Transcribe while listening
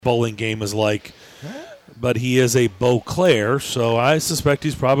bowling game is like. But he is a Beauclair, so I suspect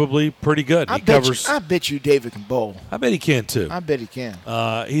he's probably pretty good. I bet you David can bowl. I bet he can, too. I bet he can.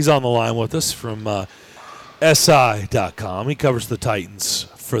 He's on the line with us from SI.com. He covers the Titans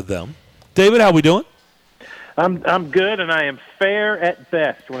for them. David, how we doing? I'm good, and I am fair at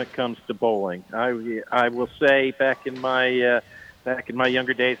best when it comes to bowling. I will say back in my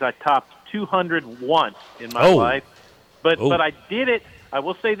younger days, I topped 200 once in my life. But I did it. I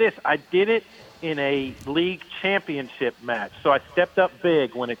will say this: I did it in a league championship match, so I stepped up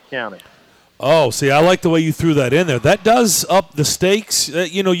big when it counted. Oh, see, I like the way you threw that in there. That does up the stakes.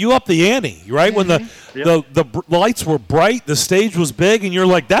 You up the ante, right? When the lights were bright, the stage was big, and you're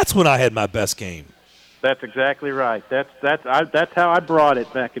like, that's when I had my best game. That's exactly right. That's how I brought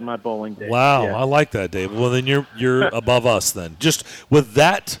it back in my bowling days. Wow, yeah. I like that, David. Well, then you're above us then. Just with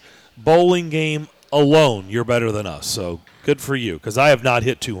that bowling game alone, you're better than us. So good for you, because I have not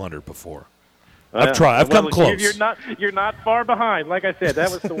hit 200 before. I've tried. I've come close. You're not far behind. Like I said, that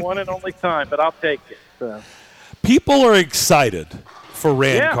was the one and only time, but I'll take it. So. People are excited for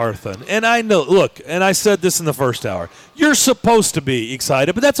Ran Carthon. And I know, look, and I said this in the first hour, you're supposed to be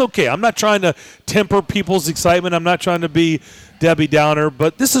excited, but that's okay. I'm not trying to temper people's excitement. I'm not trying to be Debbie Downer,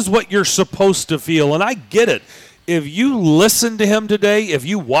 but this is what you're supposed to feel, and I get it. If you listen to him today, if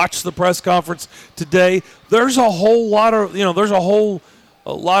you watch the press conference today, there's a whole lot of,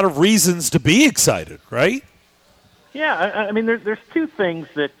 a lot of reasons to be excited, right? Yeah, I mean, there's two things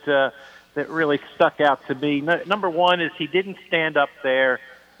that really stuck out to me. Number one is he didn't stand up there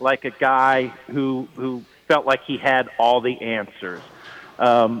like a guy who felt like he had all the answers.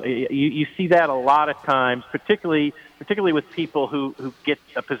 You see that a lot of times, particularly with people who get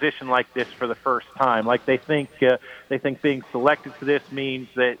a position like this for the first time. Like they think being selected for this means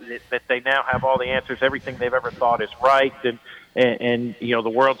that they now have all the answers. Everything they've ever thought is right, and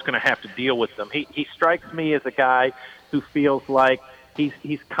the world's going to have to deal with them. He strikes me as a guy who feels like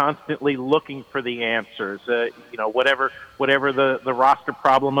he's constantly looking for the answers. Whatever the roster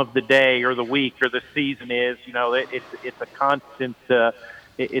problem of the day or the week or the season is, it's a constant.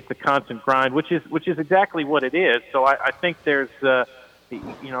 It's a constant grind, which is exactly what it is. So I think there's,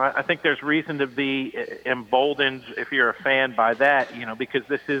 I think there's reason to be emboldened if you're a fan by that, because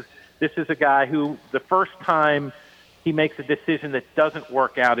this is a guy who the first time he makes a decision that doesn't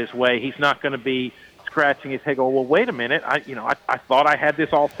work out his way, he's not going to be scratching his head, go, well, wait a minute, I thought I had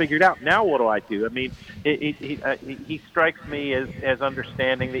this all figured out. Now what do I do? I mean, he strikes me as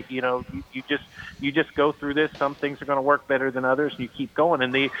understanding that you just go through this. Some things are going to work better than others, and you keep going.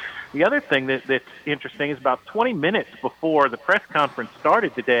 And the other thing that's interesting is about 20 minutes before the press conference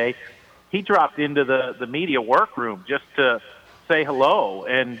started today, he dropped into the media workroom just to say hello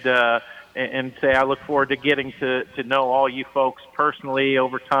and say, I look forward to getting to know all you folks personally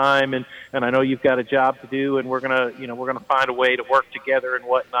over time, and I know you've got a job to do, and we're gonna find a way to work together and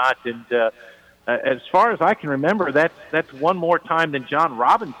whatnot. And as far as I can remember, that's one more time than John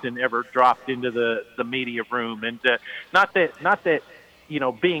Robinson ever dropped into the media room. And not that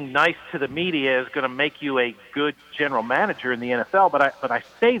being nice to the media is going to make you a good general manager in the NFL, but I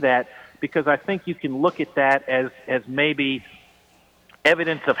say that because I think you can look at that as maybe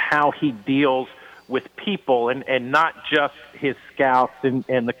evidence of how he deals with people and not just his scouts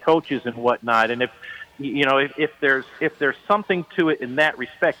and the coaches and whatnot. And if there's something to it in that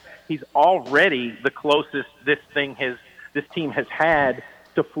respect, he's already the closest this team has had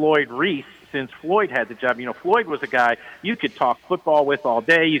to Floyd Reese since Floyd had the job. Floyd was a guy you could talk football with all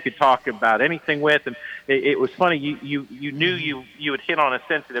day. You could talk about anything with, and it was funny. You knew you would hit on a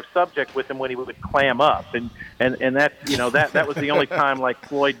sensitive subject with him when he would clam up, and that's that was the only time like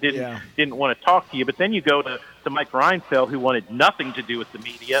Floyd didn't want to talk to you. But then you go to Mike Reinfeld, who wanted nothing to do with the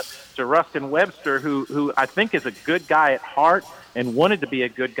media, to Rustin Webster, who I think is a good guy at heart and wanted to be a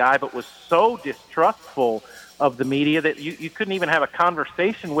good guy, but was so distrustful of the media that you couldn't even have a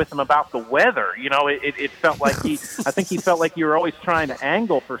conversation with him about the weather. It felt like I think he felt like you were always trying to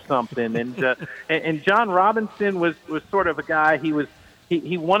angle for something. And John Robinson was sort of a guy. He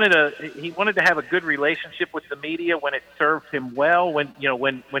wanted to have a good relationship with the media when it served him well,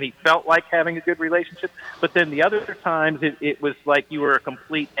 when he felt like having a good relationship. But then the other times it was like you were a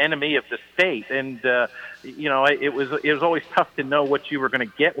complete enemy of the state, and it was always tough to know what you were going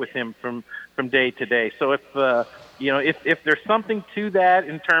to get with him from day to day. So if there's something to that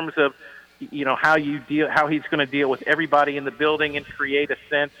in terms of how he's going to deal with everybody in the building and create a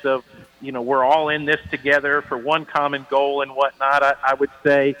sense of we're all in this together for one common goal and whatnot, I would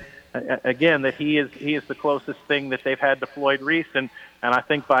say again that he is the closest thing that they've had to Floyd Reese, and I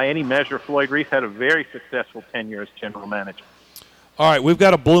think by any measure Floyd Reese had a very successful tenure as general manager. All right, we've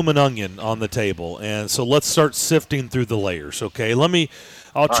got a bloomin' onion on the table, and so let's start sifting through the layers, okay?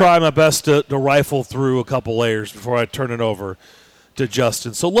 I'll try my best to rifle through a couple layers before I turn it over to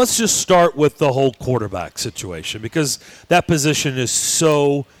Justin. So let's just start with the whole quarterback situation because that position is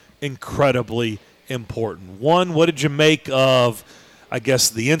so incredibly important. One, what did you make of, I guess,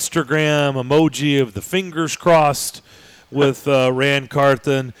 the Instagram emoji of the fingers crossed with Ran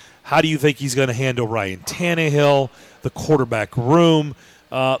Carthon? How do you think he's going to handle Ryan Tannehill, the quarterback room?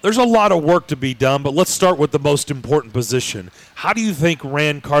 There's a lot of work to be done, but let's start with the most important position. How do you think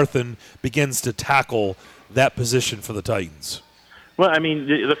Ran Carthon begins to tackle that position for the Titans? Well, I mean,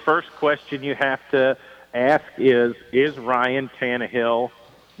 the first question you have to ask is Ryan Tannehill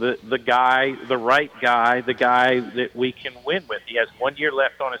the guy, the right guy, the guy that we can win with? He has 1 year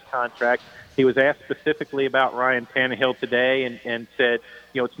left on his contract. He was asked specifically about Ryan Tannehill today and said,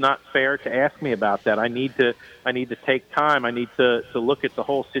 it's not fair to ask me about that. I need to take time. I need to look at the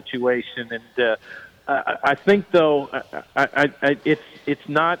whole situation. And I think though, it's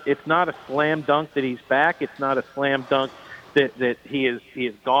not a slam dunk that he's back. It's not a slam dunk that he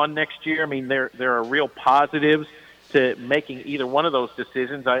is gone next year. I mean, there are real positives to making either one of those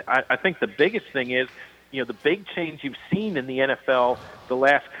decisions. I think the biggest thing is, the big change you've seen in the NFL the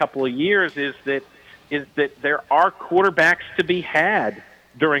last couple of years is that there are quarterbacks to be had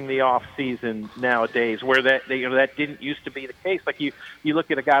during the off season nowadays, where that didn't used to be the case. Like you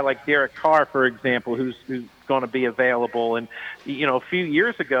look at a guy like Derek Carr, for example, who's going to be available, and a few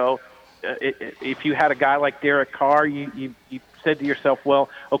years ago, if you had a guy like Derek Carr, you said to yourself, well,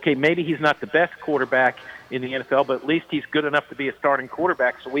 okay, maybe he's not the best quarterback in the NFL, but at least he's good enough to be a starting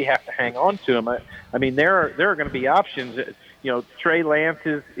quarterback, so we have to hang on to him. I mean, there are going to be options. Trey Lance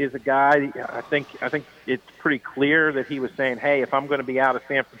is a guy. I think it's pretty clear that he was saying, hey, if I'm going to be out of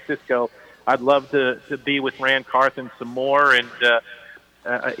San Francisco, I'd love to be with Ran Carthon some more. And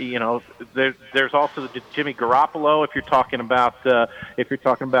there's also the Jimmy Garoppolo. If you're talking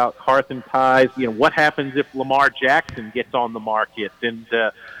about Carthon ties, what happens if Lamar Jackson gets on the market? And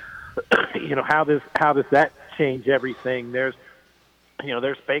how does that change everything? There's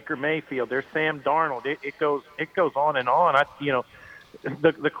Baker Mayfield, there's Sam Darnold. It goes on and on.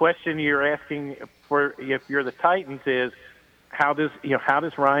 The question you're asking for if you're the Titans is how does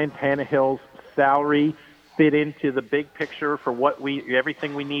Ryan Tannehill's salary fit into the big picture for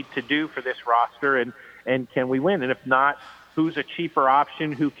everything we need to do for this roster, and can we win? And if not, who's a cheaper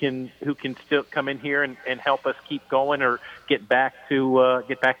option who can still come in here and help us keep going or get back to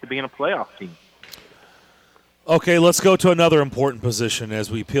being a playoff team? Okay, let's go to another important position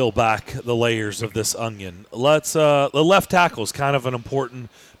as we peel back the layers of this onion. The left tackle is kind of an important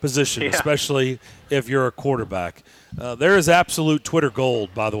position, especially if you're a quarterback. There is absolute Twitter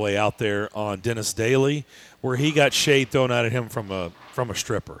gold, by the way, out there on Dennis Daly, where he got shade thrown at him from a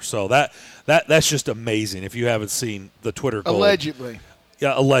stripper. So that's just amazing. If you haven't seen the Twitter gold, allegedly.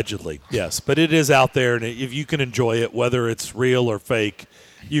 Yeah, allegedly, yes. But it is out there, and if you can enjoy it, whether it's real or fake,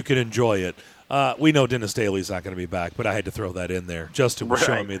 you can enjoy it. We know Dennis Daly's not going to be back, but I had to throw that in there. Justin was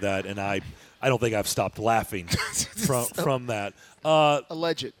showing me that, and I don't think I've stopped laughing from that.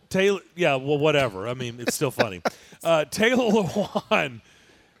 Alleged. Taylor, yeah, well, whatever. I mean, it's still funny. Taylor Lewan,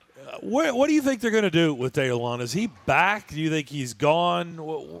 what do you think they're going to do with Taylor Lewan? Is he back? Do you think he's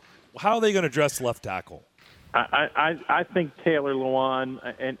gone? How are they going to address left tackle? I think Taylor Lewan,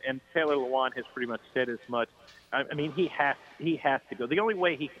 and Taylor Lewan has pretty much said as much. I mean, he has to go. The only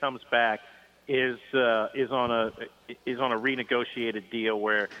way he comes back is on a renegotiated deal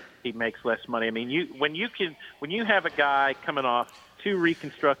where he makes less money. I mean, when you have a guy coming off 2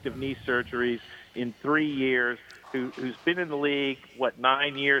 reconstructive knee surgeries in 3 years, who's been in the league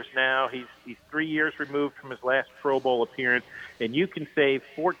 9 years now. He's 3 years removed from his last Pro Bowl appearance, and you can save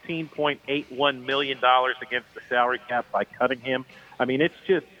 $14.81 million against the salary cap by cutting him. I mean, it's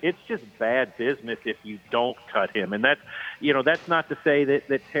just bad business if you don't cut him. And that's not to say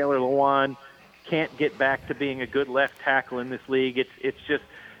that Taylor Lewan can't get back to being a good left tackle in this league. It's just,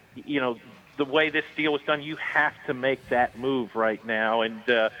 the way this deal was done, you have to make that move right now, and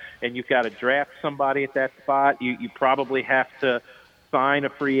you've got to draft somebody at that spot. You probably have to sign a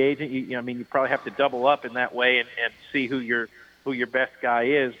free agent. You probably have to double up in that way and see who your best guy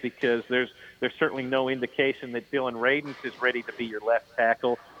is, because there's certainly no indication that Dylan Radins is ready to be your left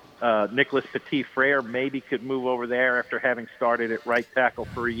tackle. Nicholas Petit-Frere maybe could move over there after having started at right tackle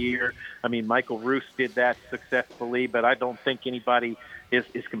for a year. I mean, Michael Roos did that successfully, but I don't think anybody is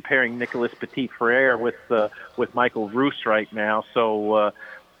comparing Nicholas Petit-Frere with Michael Roos right now. So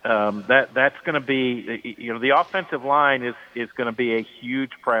that's going to be, the offensive line is going to be a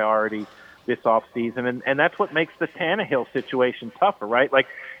huge priority this offseason, and that's what makes the Tannehill situation tougher, right? Like,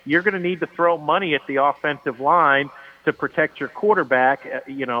 you're going to need to throw money at the offensive line to protect your quarterback.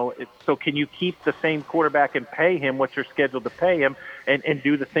 So can you keep the same quarterback and pay him what you're scheduled to pay him and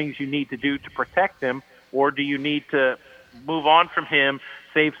do the things you need to do to protect him, or do you need to move on from him,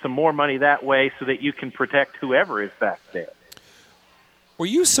 save some more money that way so that you can protect whoever is back there? Were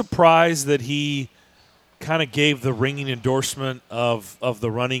you surprised that he kind of gave the ringing endorsement of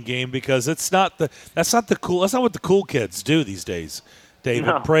the running game? Because that's not what the cool kids do these days, David.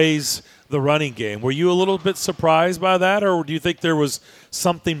 No. Praise the running game. Were you a little bit surprised by that, or do you think there was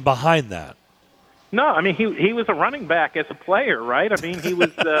something behind that? No, I mean he was a running back as a player, right? I mean he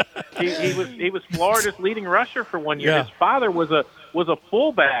was he was Florida's leading rusher for 1 year. Yeah. His father was a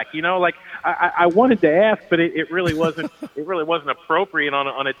fullback. Like I wanted to ask, but it really wasn't appropriate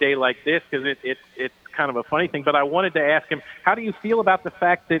on a day like this because it's kind of a funny thing. But I wanted to ask him, how do you feel about the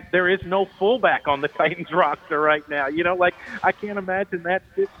fact that there is no fullback on the Titans roster right now? I can't imagine that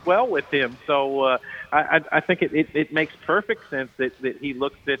fits well with him. So I think it makes perfect sense that he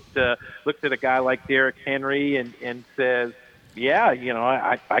looks at a guy like Derrick Henry and says,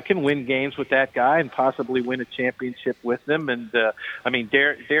 yeah, I can win games with that guy and possibly win a championship with them. And I mean,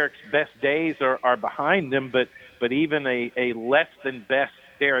 Derrick's best days are behind him, but even a less than best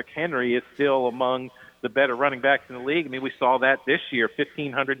Derrick Henry is still among the better running backs in the league. I mean, we saw that this year,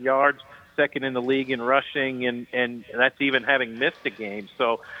 1,500 yards, second in the league in rushing, and that's even having missed a game.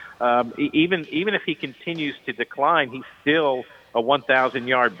 So even if he continues to decline, he's still a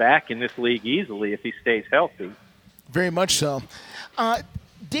 1,000-yard back in this league easily if he stays healthy. Very much so.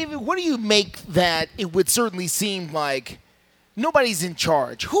 David, what do you make that it would certainly seem like nobody's in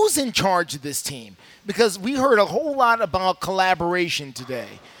charge? Who's in charge of this team? Because we heard a whole lot about collaboration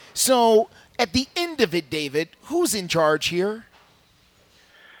today. So at the end of it, David, who's in charge here?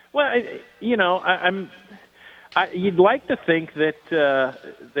 Well, you'd like to think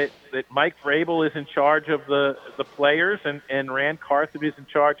that Mike Vrabel is in charge of the players and Rand Carthon is in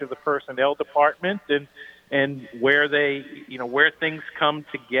charge of the personnel department and where where things come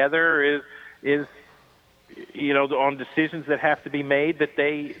together is on decisions that have to be made that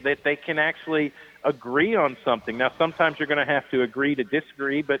they can actually agree on something. Now, sometimes you're going to have to agree to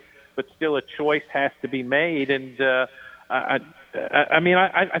disagree, but still a choice has to be made. And I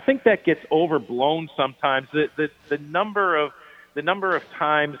think that gets overblown sometimes. The number of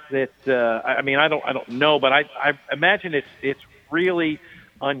times that I don't know, but I imagine it's really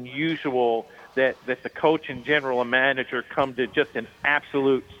unusual that the coach and general manager come to just an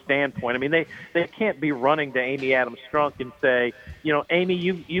absolute standpoint. I mean, they can't be running to Amy Adams Strunk and say, Amy,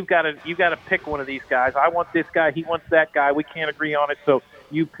 you've got to pick one of these guys. I want this guy, he wants that guy. We can't agree on it, so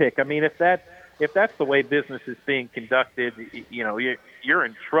you pick. I mean, if that's the way business is being conducted, you're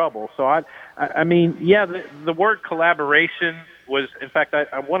in trouble. So I mean, the word collaboration was, in fact,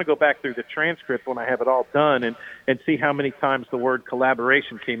 I want to go back through the transcript when I have it all done and see how many times the word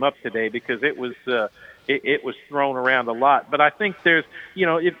collaboration came up today, because it was thrown around a lot. But I think there's,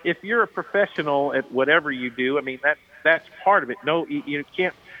 if you're a professional at whatever you do, I mean, that's part of it. No, you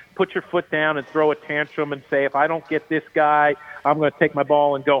can't put your foot down and throw a tantrum and say, if I don't get this guy, I'm going to take my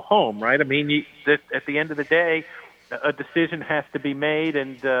ball and go home, right? I mean, at the end of the day, a decision has to be made,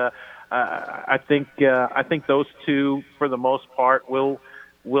 and I think those two, for the most part, will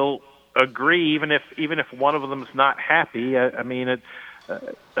agree, even if one of them is not happy. I mean,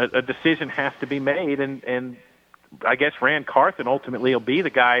 a decision has to be made, and I guess Rand Carthon ultimately will be the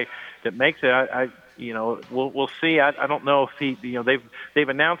guy that makes it. We'll see. I don't know if he, they've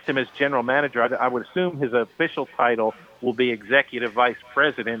announced him as general manager. I would assume his official title will be executive vice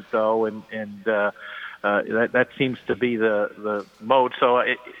president, though, and that seems to be the mode. So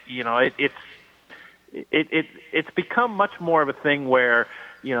it's become much more of a thing where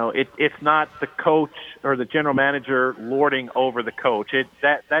it's not the coach or the general manager lording over the coach.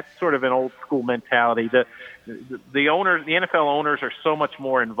 That's sort of an old school mentality. The owners, the NFL owners, are so much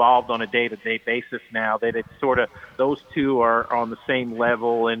more involved on a day-to-day basis now that it's sort of those two are on the same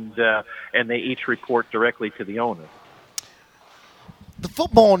level, and they each report directly to the owner. The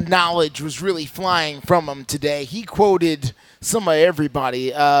football knowledge was really flying from him today. He quoted some of everybody.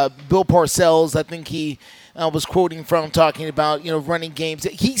 Bill Parcells, I think he was quoting from, talking about, running games.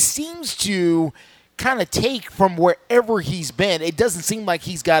 He seems to kind of take from wherever he's been. It doesn't seem like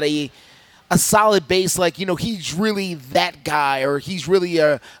he's got a solid base, like, he's really that guy, or he's really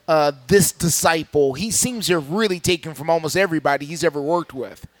this disciple. He seems to have really taken from almost everybody he's ever worked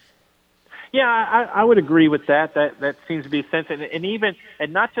with. Yeah, I would agree with that. That seems to be a sense,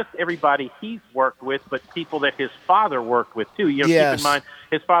 and not just everybody he's worked with, but people that his father worked with too. You know, Yes. keep in mind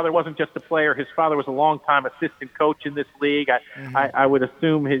his father wasn't just a player. His father was a longtime assistant coach in this league. I would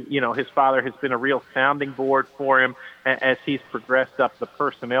assume his father has been a real sounding board for him as he's progressed up the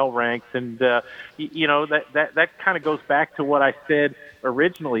personnel ranks, and that kind of goes back to what I said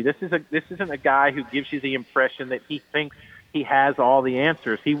originally. This isn't a guy who gives you the impression that he thinks he has all the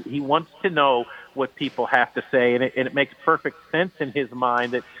answers. He wants to know what people have to say, and it makes perfect sense in his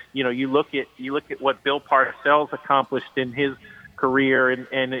mind that you look at what Bill Parcells accomplished in his career,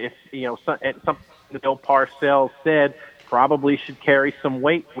 and if something that Bill Parcells said probably should carry some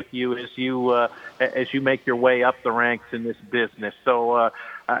weight with you as you make your way up the ranks in this business. So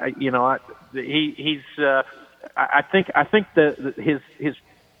I think his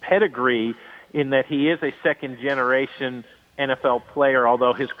pedigree, in that he is a second generation NFL player,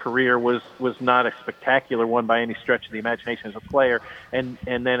 although his career was not a spectacular one by any stretch of the imagination as a player, and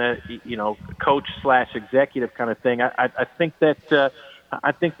then a coach / executive kind of thing. I think that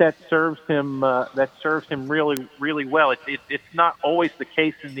serves him really, really well. It's not always the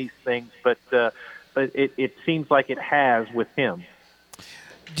case in these things, but it seems like it has with him.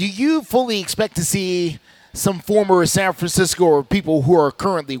 Do you fully expect to see some former San Francisco or people who are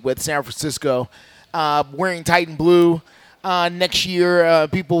currently with San Francisco wearing Titan blue next year?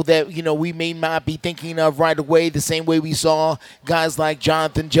 People that we may not be thinking of right away, the same way we saw guys like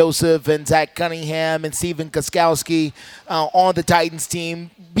Jonathan Joseph and Zach Cunningham and Stephen Gostkowski on the Titans team,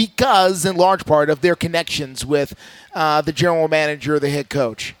 because in large part of their connections with the general manager, the head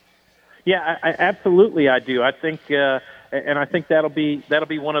coach. Yeah, I absolutely I do. I think, and I think that'll be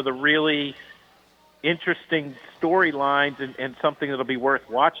one of the really interesting storylines and something that'll be worth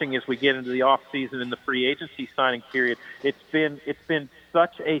watching as we get into the off season and the free agency signing period. It's been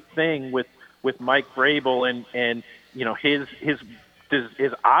such a thing with Mike Vrabel and his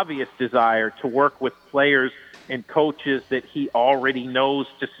obvious desire to work with players and coaches that he already knows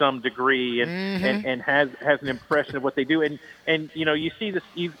to some degree and has an impression of what they do. And you see this,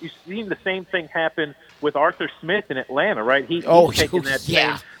 you've seen the same thing happen with Arthur Smith in Atlanta, right? He's taken that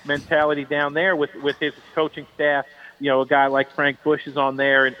same mentality down there with his coaching staff. A guy like Frank Bush is on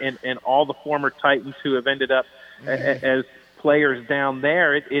there, and all the former Titans who have ended up as players down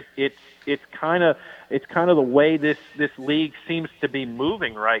there. It's kind of the way this league seems to be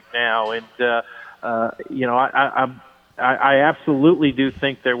moving right now, and I absolutely do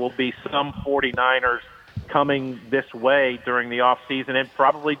think there will be some 49ers coming this way during the off season, and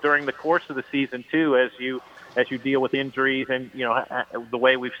probably during the course of the season too, as you deal with injuries and the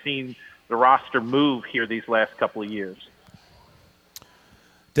way we've seen the roster move here these last couple of years.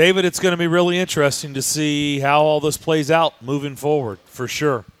 David, it's going to be really interesting to see how all this plays out moving forward, for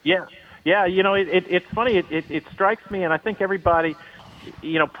sure. Yeah. It's funny. It strikes me, and I think everybody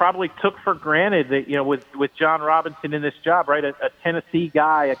probably took for granted that, with John Robinson in this job, right? A Tennessee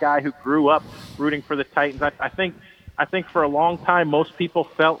guy, a guy who grew up rooting for the Titans. I think for a long time, most people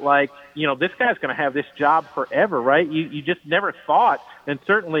felt like, this guy's going to have this job forever, right? You just never thought, and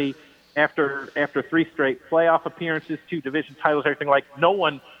certainly after 3 straight playoff appearances, 2 division titles, everything, like no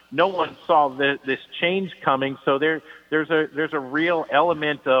one saw this change coming. So there's a real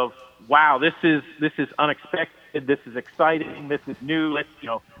element of, wow, this is unexpected. This is exciting. This is new.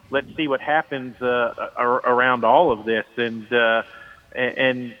 Let's see what happens around all of this. And like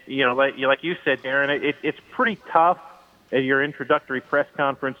you said, Darren, it's pretty tough at your introductory press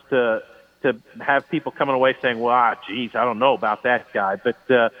conference to have people coming away saying, "Well, geez, I don't know about that guy." But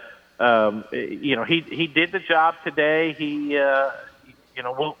he did the job today.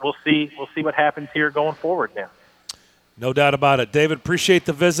 We'll see what happens here going forward now. No doubt about it. David, appreciate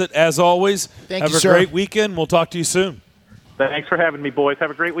the visit as always. Have a great weekend. We'll talk to you soon. Thanks for having me, boys. Have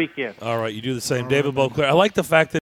a great weekend. All right, you do the same. David Beauclair. I like the fact that